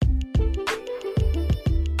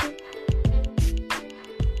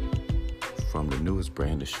newest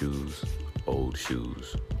brand of shoes, old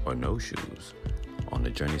shoes, or no shoes. On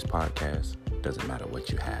the Journeys podcast, doesn't matter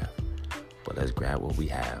what you have, but let's grab what we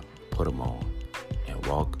have, put them on, and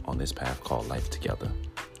walk on this path called life together.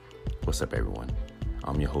 What's up, everyone?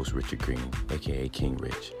 I'm your host, Richard Green, aka King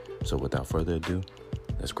Rich. So without further ado,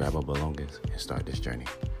 let's grab our belongings and start this journey.